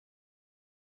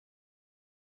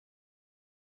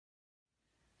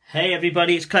Hey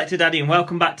everybody, it's Collector Daddy and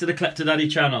welcome back to the Collector Daddy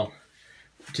channel.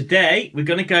 Today we're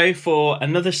going to go for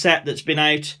another set that's been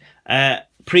out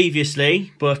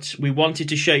previously, but we wanted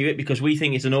to show you it because we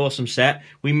think it's an awesome set.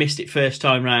 We missed it first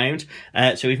time round,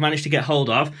 so we've managed to get hold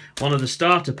of one of the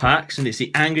starter packs, and it's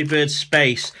the Angry Birds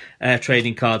Space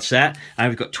trading card set, and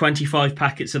we've got 25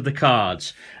 packets of the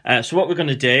cards. So what we're going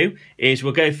to do is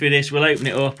we'll go through this, we'll open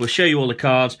it up, we'll show you all the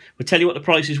cards, we'll tell you what the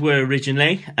prices were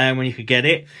originally and when you could get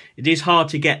it. It is hard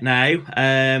to get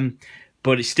now,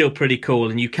 but it's still pretty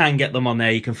cool, and you can get them on there.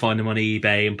 You can find them on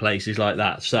eBay and places like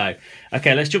that. So,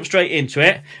 okay, let's jump straight into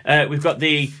it. We've got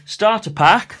the starter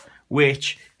pack,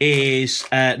 which is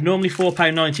normally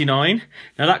 £4.99.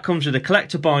 Now, that comes with a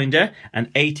collector binder and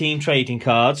 18 trading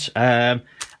cards, and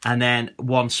then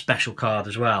one special card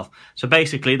as well. So,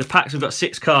 basically, the packs have got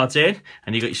 6 cards in,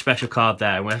 and you've got your special card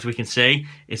there. And as we can see,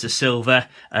 it's a silver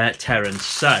Terrence.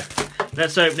 So,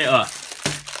 let's open it up.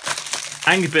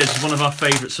 Angry Birds is one of our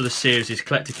favourite sort of series.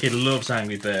 Collector Kid loves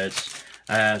Angry Birds,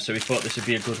 so we thought this would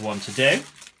be a good one to do.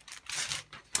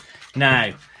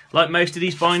 Now, like most of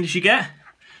these binders you get,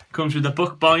 comes with a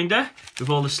book binder with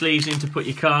all the sleeves in to put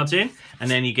your cards in, and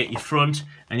then you get your front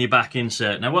and your back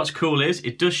insert. Now what's cool is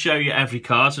it does show you every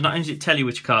card, so not only does it tell you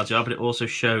which cards you are, but it also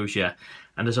shows you.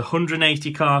 And there's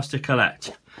 180 cards to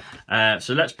collect.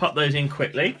 So let's pop those in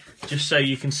quickly, just so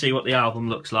you can see what the album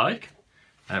looks like.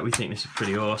 We think this is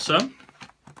pretty awesome.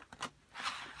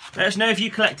 Let us know if you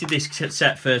collected this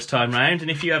set first time round and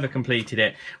if you ever completed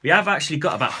it. We have actually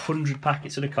got about 100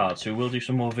 packets of the cards, so we will do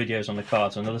some more videos on the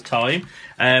cards another time.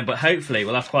 But hopefully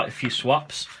we'll have quite a few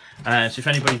swaps. So if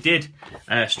anybody did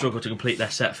struggle to complete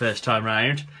their set first time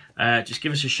round, just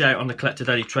give us a shout on the Collector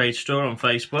Daddy Trade Store on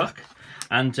Facebook,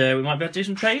 and we might be able to do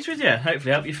some trades with you.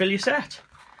 Hopefully help you fill your set.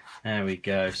 There we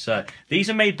go. So these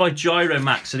are made by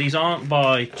Gyromax. So these aren't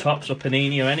by Topps or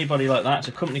Panini or anybody like that. It's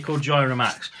a company called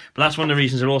Gyromax. But that's one of the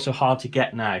reasons they're also hard to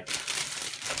get now,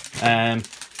 because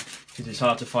it's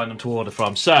hard to find them to order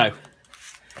from. So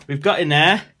we've got in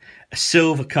there a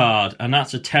silver card, and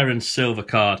that's a Terrence silver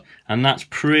card, and that's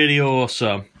pretty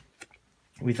awesome.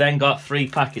 We've then got 3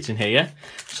 packets in here.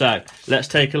 So let's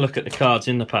take a look at the cards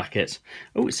in the packets.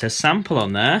 Oh, it says sample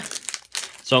on there.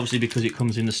 It's obviously because it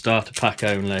comes in the starter pack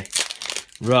only.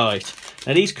 Right,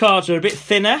 now these cards are a bit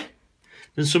thinner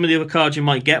than some of the other cards you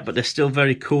might get, but they're still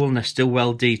very cool and they're still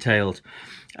well detailed.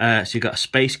 So you've got a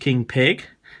Space King Pig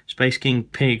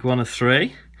 1 of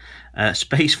 3,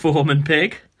 Space Foreman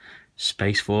Pig,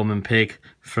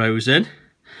 Frozen,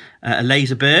 a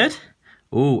Laser Bird,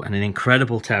 oh, and an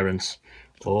incredible Terrence.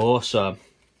 Awesome.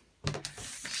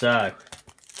 So,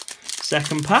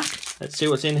 second pack, let's see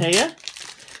what's in here.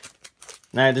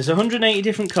 Now, there's 180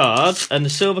 different cards, and the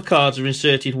silver cards are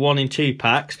inserted 1 in 2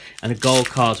 packs, and the gold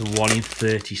cards are 1 in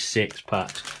 36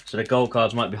 packs. So the gold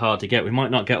cards might be hard to get. We might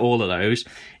not get all of those,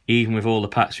 even with all the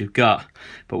packs we've got.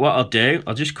 But what I'll do,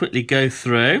 I'll just quickly go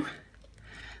through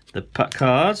the pack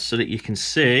cards so that you can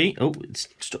see. Oh, it's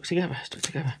stuck together.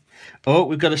 Oh,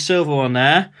 we've got a silver one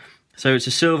there. So it's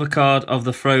a silver card of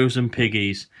the Frozen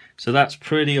Piggies. So that's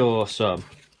pretty awesome.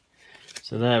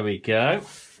 So there we go.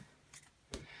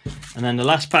 And then the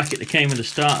last packet that came with the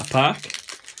starter pack,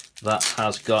 that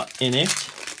has got in it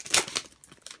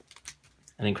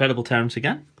an incredible Terrence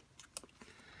again,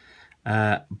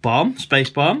 Space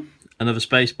Bomb, another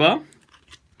Space Bomb.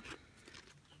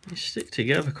 They stick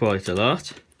together quite a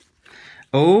lot.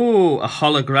 Oh, a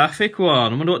holographic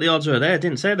one. I wonder what the odds are there. I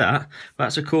didn't say that.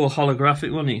 That's a cool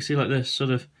holographic one. You can see like this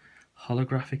sort of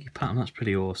holographic pattern. That's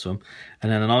pretty awesome.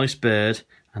 And then an Ice Bird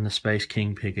and the Space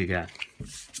King Pig again.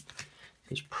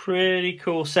 It's pretty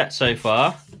cool set so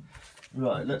far.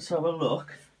 Right, let's have a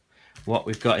look what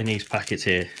we've got in these packets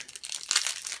here.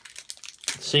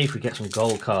 Let's see if we get some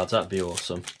gold cards. That'd be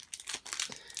awesome.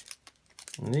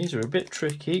 And these are a bit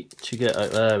tricky to get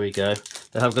out. There we go.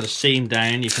 They have got a seam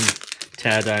down. You can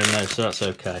tear down those, so that's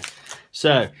okay.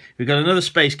 So we've got another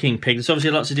Space King Pig. There's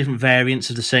obviously lots of different variants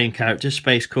of the same character.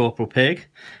 Space Corporal Pig,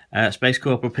 Space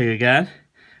Corporal Pig again.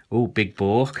 Oh, Big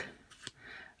Bork.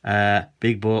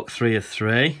 Big Bork 3 of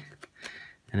 3,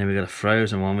 and then we've got a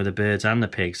Frozen one with the birds and the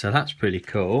pigs, so that's pretty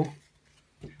cool.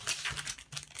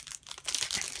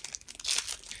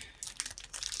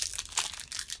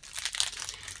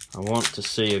 I want to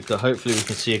see, hopefully we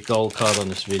can see a gold card on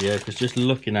this video, because just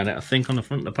looking at it, I think on the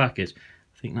front of the package,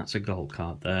 I think that's a gold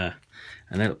card there,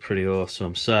 and they look pretty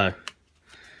awesome. So,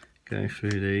 go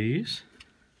through these.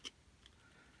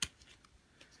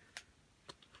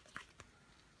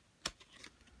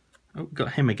 Oh,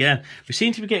 got him again. We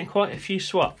seem to be getting quite a few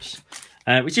swaps,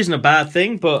 which isn't a bad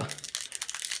thing, but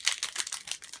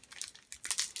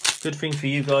Good thing for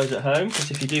you guys at home,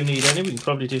 because if you do need any, we can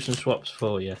probably do some swaps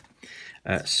for you.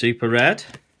 Super red.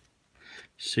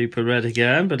 Super red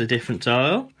again, but a different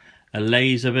tile. A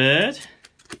laser bird.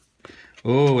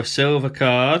 Oh, a silver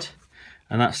card.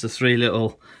 And that's the 3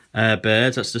 little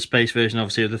birds. That's the space version,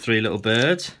 obviously, of the 3 little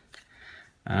birds.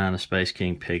 And a Space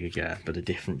King pig again, but a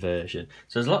different version.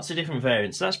 So there's lots of different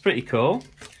variants. That's pretty cool.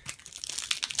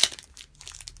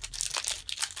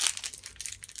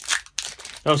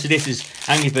 Obviously, this is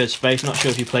Angry Birds Space. Not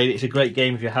sure if you played it. It's a great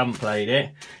game if you haven't played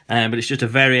it. But it's just a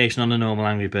variation on the normal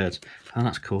Angry Birds. Oh,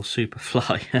 that's cool. Super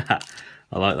Fly.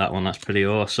 I like that one. That's pretty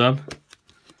awesome.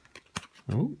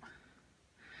 Oh,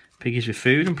 piggies with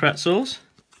food and pretzels.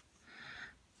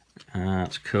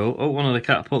 That's cool. Oh, one of the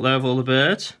catapult there of all the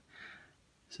birds.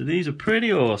 So these are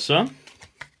pretty awesome.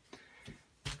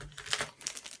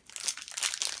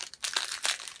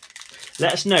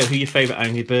 Let us know who your favourite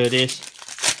Angry Bird is.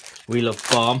 We love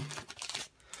Bomb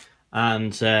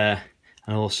and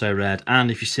also Red. And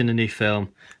if you've seen the new film,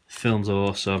 the film's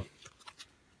awesome.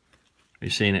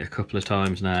 We've seen it a couple of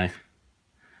times now.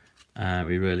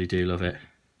 We really do love it.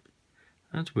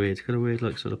 That's weird. It's got a weird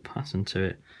look sort of pattern to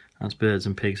it. That's Birds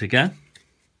and Pigs again.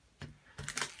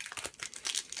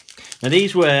 Now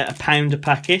these were £1 a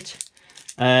packet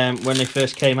when they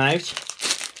first came out.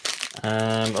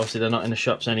 Obviously they're not in the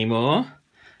shops anymore.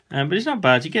 But it's not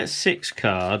bad. You get 6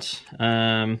 cards.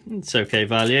 It's okay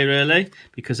value really,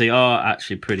 because they are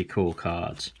actually pretty cool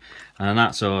cards. And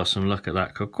that's awesome. Look at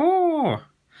that.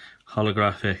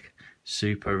 Holographic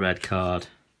super red card.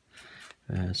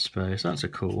 Space. That's a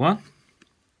cool one.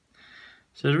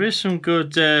 So there is some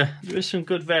good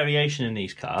variation in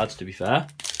these cards, to be fair.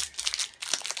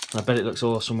 I bet it looks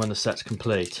awesome when the set's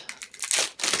complete.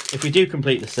 If we do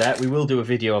complete the set, we will do a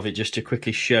video of it just to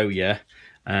quickly show you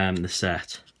the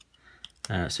set.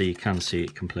 So you can see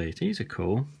it complete. These are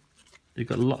cool. They've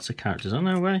got lots of characters on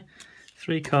their way.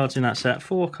 3 cards in that set,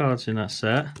 4 cards in that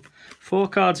set. 4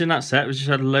 cards in that set, which just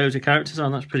had loads of characters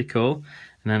on. That's pretty cool.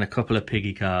 And then a couple of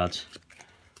piggy cards.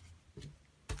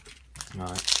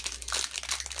 Right.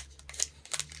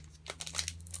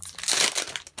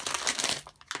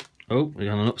 Oh, we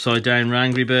got an upside down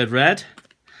Angry Bird Red.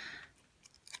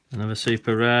 Another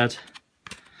super red.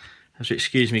 Have to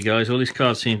excuse me guys, all these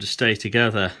cards seem to stay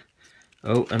together.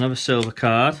 Oh, another silver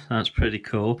card. That's pretty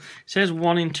cool. It says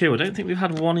 1 in 2. I don't think we've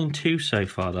had 1 in 2 so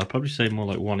far though. I'll probably say more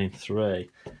like 1 in 3.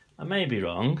 I may be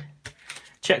wrong.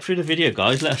 Check through the video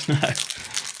guys, let us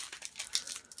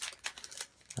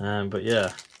know. But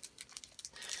yeah.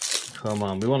 Come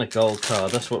on, we want a gold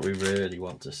card. That's what we really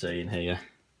want to see in here.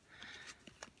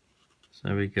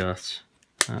 So we got,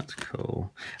 that's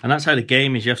cool. And that's how the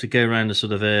game is. You have to go around the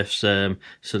sort of Earth's, or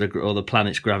the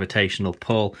planet's gravitational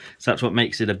pull. So that's what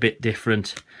makes it a bit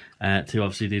different to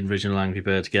obviously the original Angry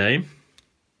Birds game.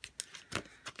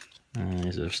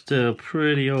 These are still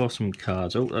pretty awesome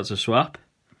cards. Oh, that's a swap.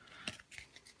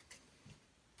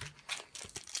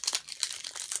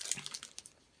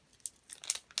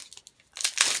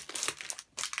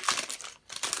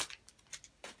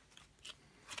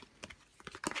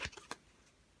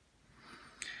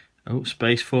 Oh,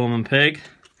 Space Foreman Pig,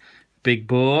 Big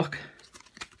Bork,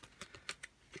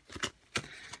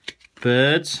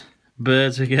 Birds,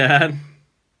 Birds again.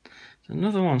 There's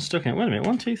another one stuck in. Wait a minute,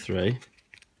 1, 2, 3,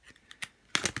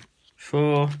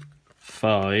 4,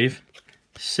 5,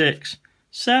 6,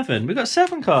 7. We've got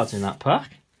 7 cards in that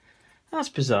pack. That's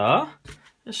bizarre.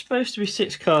 There's supposed to be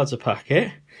 6 cards a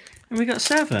packet, and we got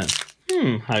 7.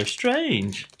 How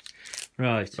strange.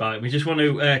 Right, we just want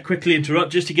to quickly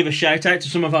interrupt just to give a shout out to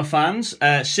some of our fans.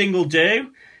 Single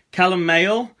Do, Callum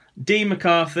Mail, D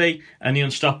McCarthy and The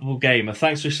Unstoppable Gamer.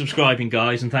 Thanks for subscribing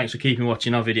guys, and thanks for keeping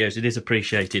watching our videos. It is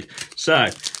appreciated. So,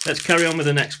 let's carry on with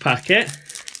the next packet.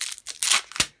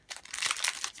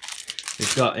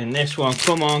 We've got in this one,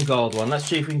 come on, gold one. Let's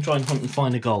see if we can try and hunt and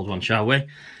find a gold one, shall we?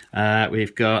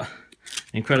 We've got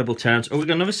Incredible Terrence. Oh, we've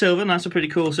got another silver, and that's a pretty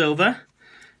cool silver.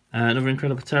 Another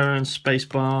Incredible Terrence, Space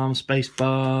Bomb,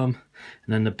 and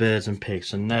then the Birds and Pigs.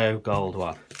 So no gold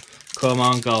one. Come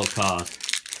on, gold card.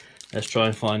 Let's try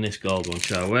and find this gold one,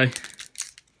 shall we?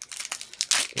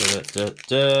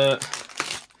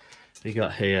 We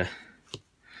got here.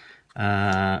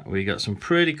 We got some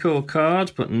pretty cool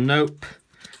cards, but nope,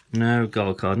 no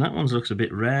gold card. And that one looks a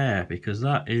bit rare because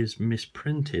that is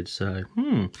misprinted. So,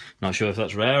 not sure if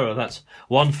that's rare or that's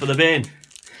one for the bin.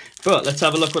 But let's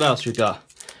have a look what else we've got.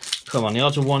 Come on, the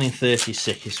odds are 1 in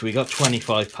 36, so we got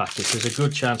 25 packets. There's a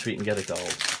good chance we can get a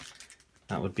gold.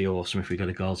 That would be awesome if we got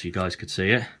a gold so you guys could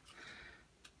see it.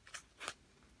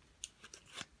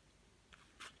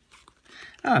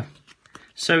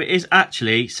 So it is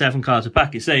actually 7 cards a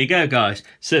packet. So there you go, guys.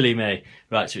 Silly me.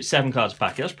 Right, so it's 7 cards a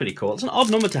packet. That's pretty cool. It's an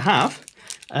odd number to have,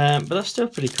 but that's still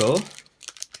pretty cool.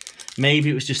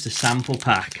 Maybe it was just a sample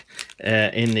pack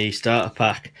in the starter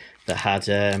pack that had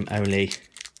only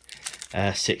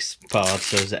 6 cards,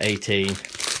 so it was 18.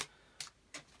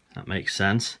 That makes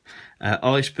sense.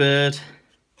 Icebird,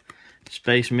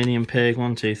 Space Minion Pig,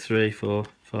 1, 2, 3, 4,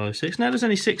 5, 6. No, there's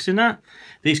only 6 in that.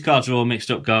 These cards are all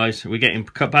mixed up, guys. We're getting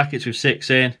packets with 6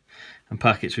 in and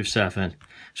packets with 7.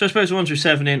 So I suppose the ones with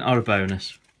 7 in are a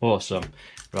bonus. Awesome.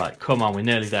 Right, come on, we're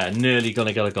nearly there. Nearly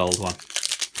gonna get a gold one.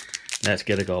 Let's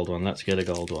get a gold one. Let's get a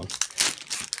gold one.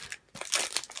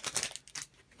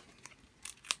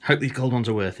 Hope these gold ones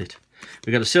are worth it.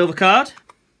 We've got a silver card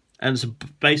and it's a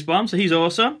base bomb, so he's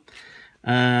awesome.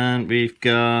 And we've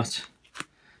got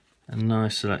a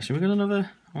nice selection. We've got another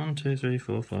 1, 2, 3,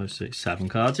 4, 5, 6, 7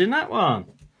 cards in that one.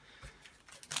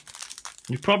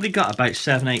 You've probably got about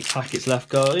 7, 8 packets left,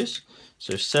 guys.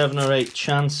 So 7 or 8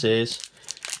 chances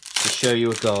to show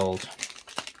you a gold.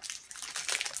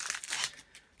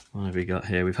 What have we got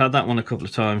here? We've had that one a couple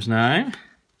of times now.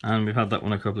 And we've had that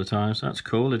one a couple of times. That's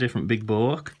cool. A different big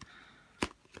bork.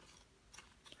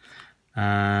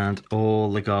 And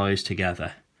all the guys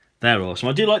together. They're awesome.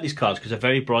 I do like these cards because they're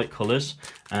very bright colours.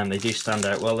 And they do stand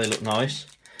out well. They look nice.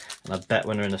 And I bet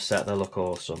when they're in a set they'll look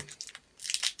awesome.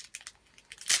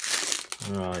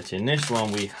 Right, in this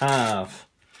one we have...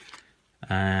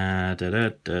 that's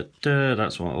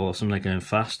one awesome. They're going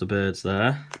fast, the birds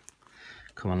there.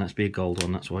 Come on, let's be a gold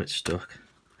one. That's why it's stuck.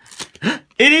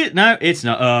 It is! No, it's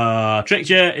not.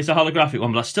 Tricked you. It's a holographic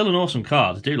one, but that's still an awesome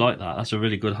card. I do like that. That's a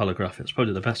really good holographic. It's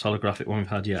probably the best holographic one we've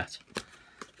had yet.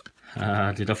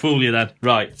 Did I fool you then?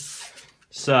 Right.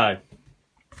 So,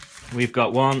 we've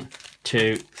got 1,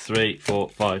 2, 3, 4,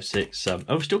 5, 6, 7.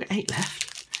 Oh, we've still got 8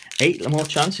 left. 8 more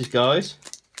chances, guys.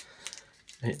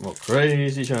 8 more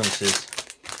crazy chances.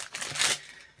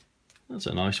 That's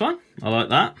a nice one. I like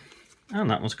that. And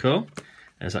that one's cool.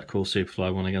 There's that cool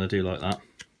Superfly one again. I do like that.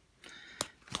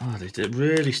 Oh, they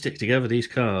really stick together, these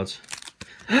cards.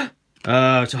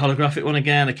 Oh, it's a holographic one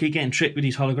again. I keep getting tricked with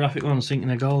these holographic ones, thinking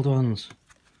they're gold ones.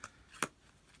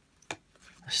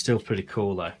 They're still pretty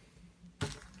cool, though.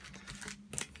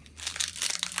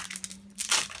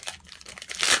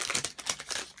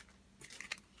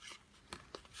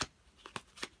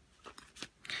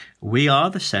 We are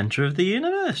the centre of the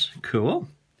universe. Cool.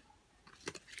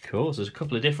 Cool. So there's a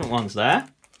couple of different ones there.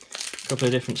 A couple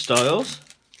of different styles.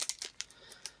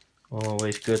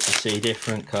 Always good to see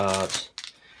different cards.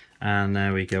 And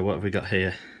there we go. What have we got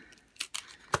here?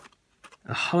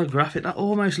 A holographic. That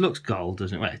almost looks gold,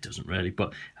 doesn't it? Well, it doesn't really,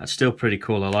 but that's still pretty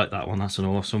cool. I like that one. That's an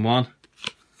awesome one.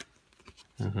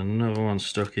 There's another one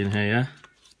stuck in here.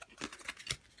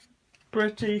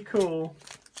 Pretty cool.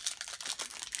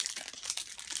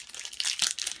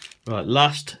 Right,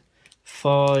 last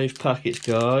 5 packets,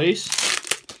 guys.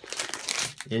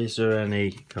 Is there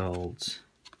any golds?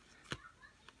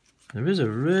 There is a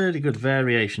really good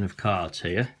variation of cards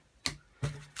here.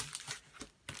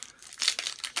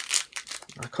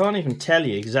 I can't even tell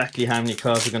you exactly how many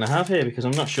cards we're going to have here because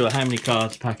I'm not sure how many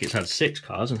cards packets had 6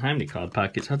 cards and how many card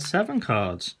packets had 7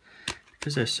 cards.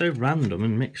 Because they're so random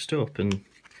and mixed up and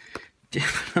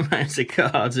different amounts of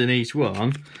cards in each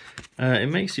one. It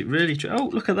makes it really... Oh,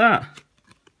 look at that.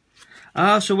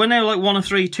 So when they're like 1 of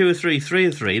 3, 2 of 3, 3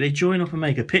 of 3, they join up and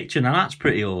make a picture. Now that's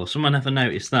pretty awesome. I never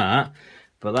noticed that.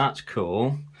 But that's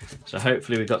cool. So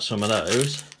hopefully we got some of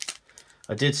those.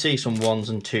 I did see some 1s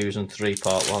and 2s and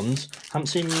 3-part ones. Haven't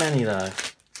seen many though.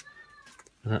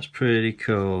 But that's pretty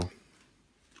cool.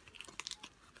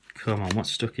 Come on,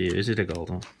 what's stuck here? Is it a gold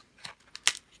one?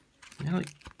 Yeah,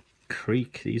 like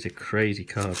creak. These are crazy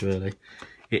cards, really.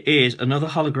 It is another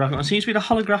holographic one. It seems to be the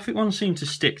holographic ones seem to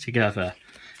stick together.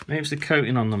 Maybe it's the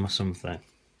coating on them or something.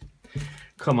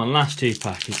 Come on, last 2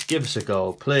 packets. Give us a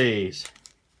gold, please.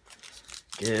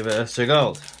 Give us a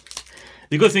gold.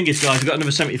 The good thing is, guys, we've got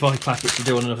another 75 packets to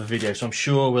do on another video, so I'm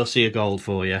sure we'll see a gold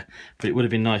for you. But it would have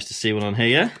been nice to see one on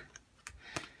here.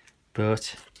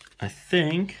 But I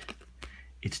think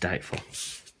it's doubtful.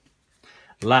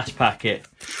 Last packet.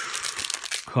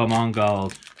 Come on,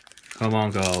 gold. Come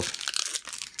on, gold.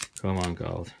 Come on,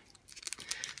 gold.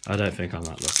 I don't think I'm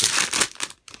that lucky.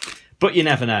 But you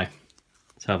never know.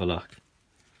 Let's have a look.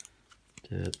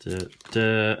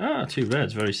 Ah, 2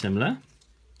 reds, very similar.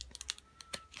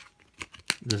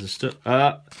 There's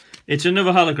a it's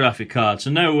another holographic card,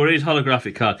 so no worries,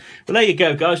 holographic card. Well, there you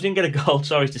go, guys. Didn't get a gold,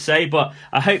 sorry to say, but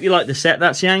I hope you like the set.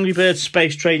 That's the Angry Birds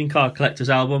Space Trading Card Collector's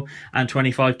Album and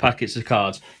 25 packets of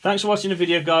cards. Thanks for watching the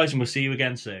video, guys, and we'll see you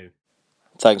again soon.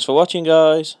 Thanks for watching,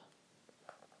 guys.